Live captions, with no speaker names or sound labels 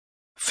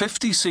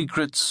50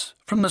 Secrets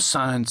from the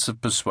Science of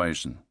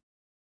Persuasion.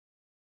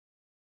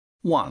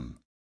 1.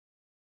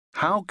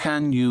 How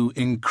can you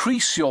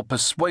increase your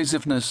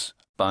persuasiveness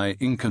by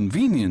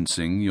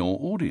inconveniencing your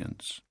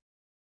audience?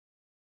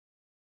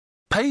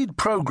 Paid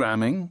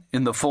programming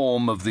in the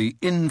form of the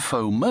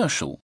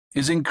infomercial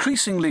is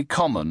increasingly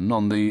common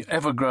on the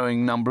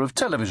ever-growing number of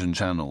television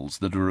channels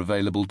that are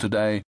available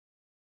today.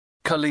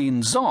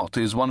 Colleen Zott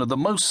is one of the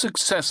most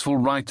successful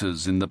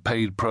writers in the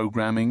paid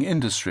programming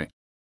industry,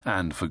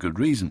 and for good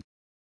reason.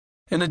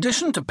 In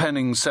addition to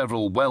penning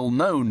several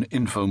well-known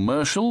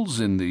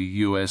infomercials in the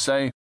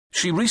USA,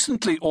 she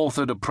recently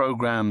authored a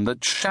program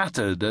that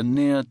shattered a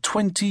near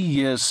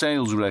 20-year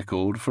sales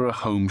record for a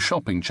home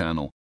shopping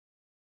channel.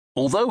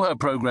 Although her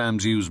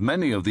programs use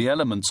many of the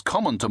elements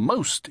common to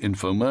most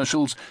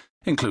infomercials,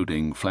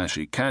 including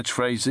flashy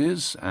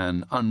catchphrases,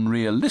 an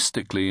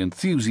unrealistically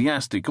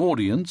enthusiastic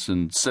audience,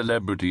 and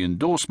celebrity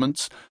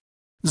endorsements,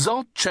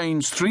 Zott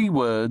changed 3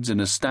 words in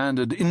a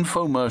standard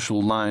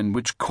infomercial line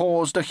which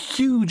caused a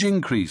huge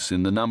increase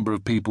in the number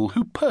of people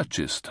who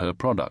purchased her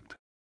product.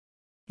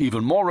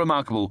 Even more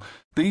remarkable,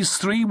 these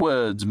 3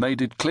 words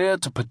made it clear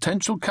to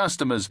potential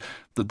customers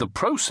that the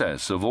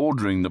process of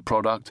ordering the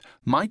product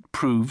might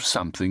prove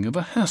something of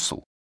a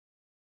hassle.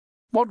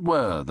 What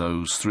were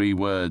those 3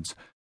 words,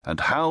 and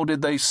how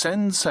did they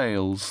send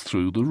sales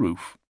through the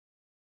roof?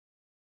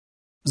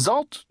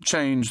 Zott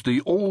changed the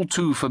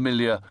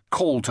all-too-familiar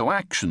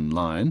call-to-action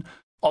line,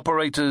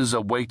 "Operators are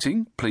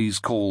waiting, please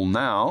call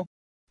now,"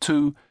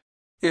 to,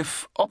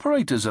 "If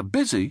operators are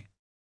busy,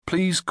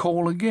 please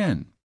call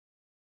again."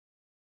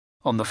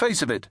 On the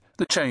face of it,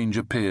 the change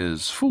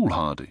appears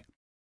foolhardy.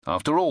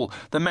 After all,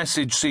 the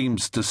message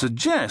seems to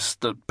suggest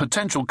that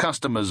potential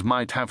customers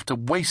might have to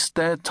waste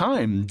their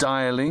time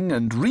dialing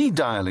and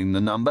redialing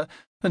the number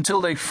until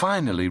they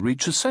finally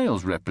reach a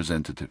sales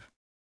representative.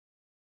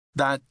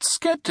 That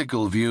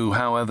skeptical view,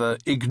 however,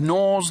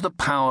 ignores the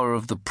power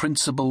of the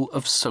principle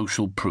of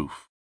social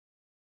proof.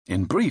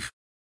 In brief,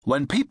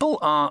 when people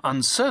are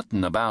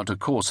uncertain about a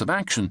course of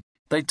action,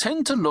 they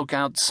tend to look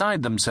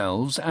outside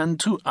themselves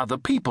and to other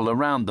people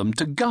around them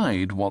to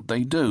guide what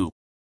they do.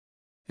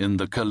 In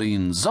the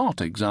Colleen Zott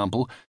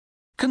example,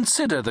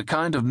 consider the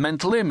kind of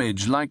mental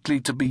image likely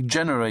to be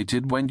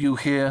generated when you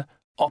hear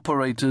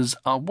 "operators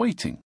are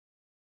waiting."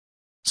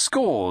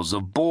 Scores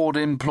of bored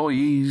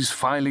employees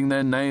filing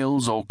their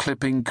nails or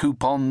clipping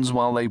coupons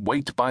while they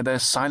wait by their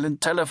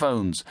silent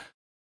telephones,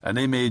 an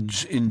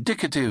image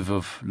indicative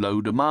of low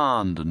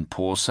demand and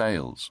poor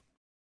sales.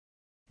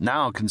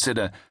 Now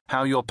consider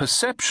how your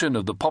perception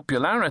of the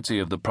popularity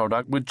of the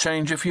product would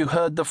change if you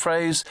heard the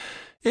phrase,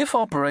 "If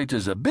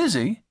operators are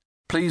busy,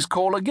 please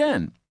call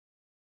again."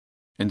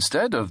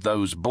 Instead of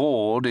those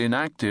bored,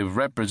 inactive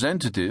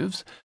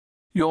representatives,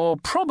 you're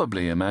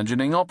probably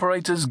imagining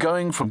operators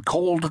going from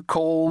call to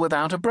call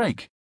without a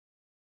break.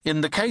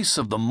 In the case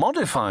of the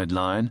modified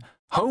line,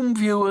 home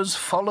viewers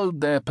followed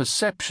their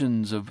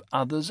perceptions of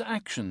others'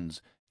 actions,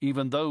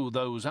 even though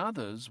those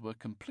others were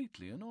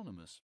completely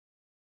anonymous.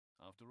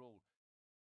 After all,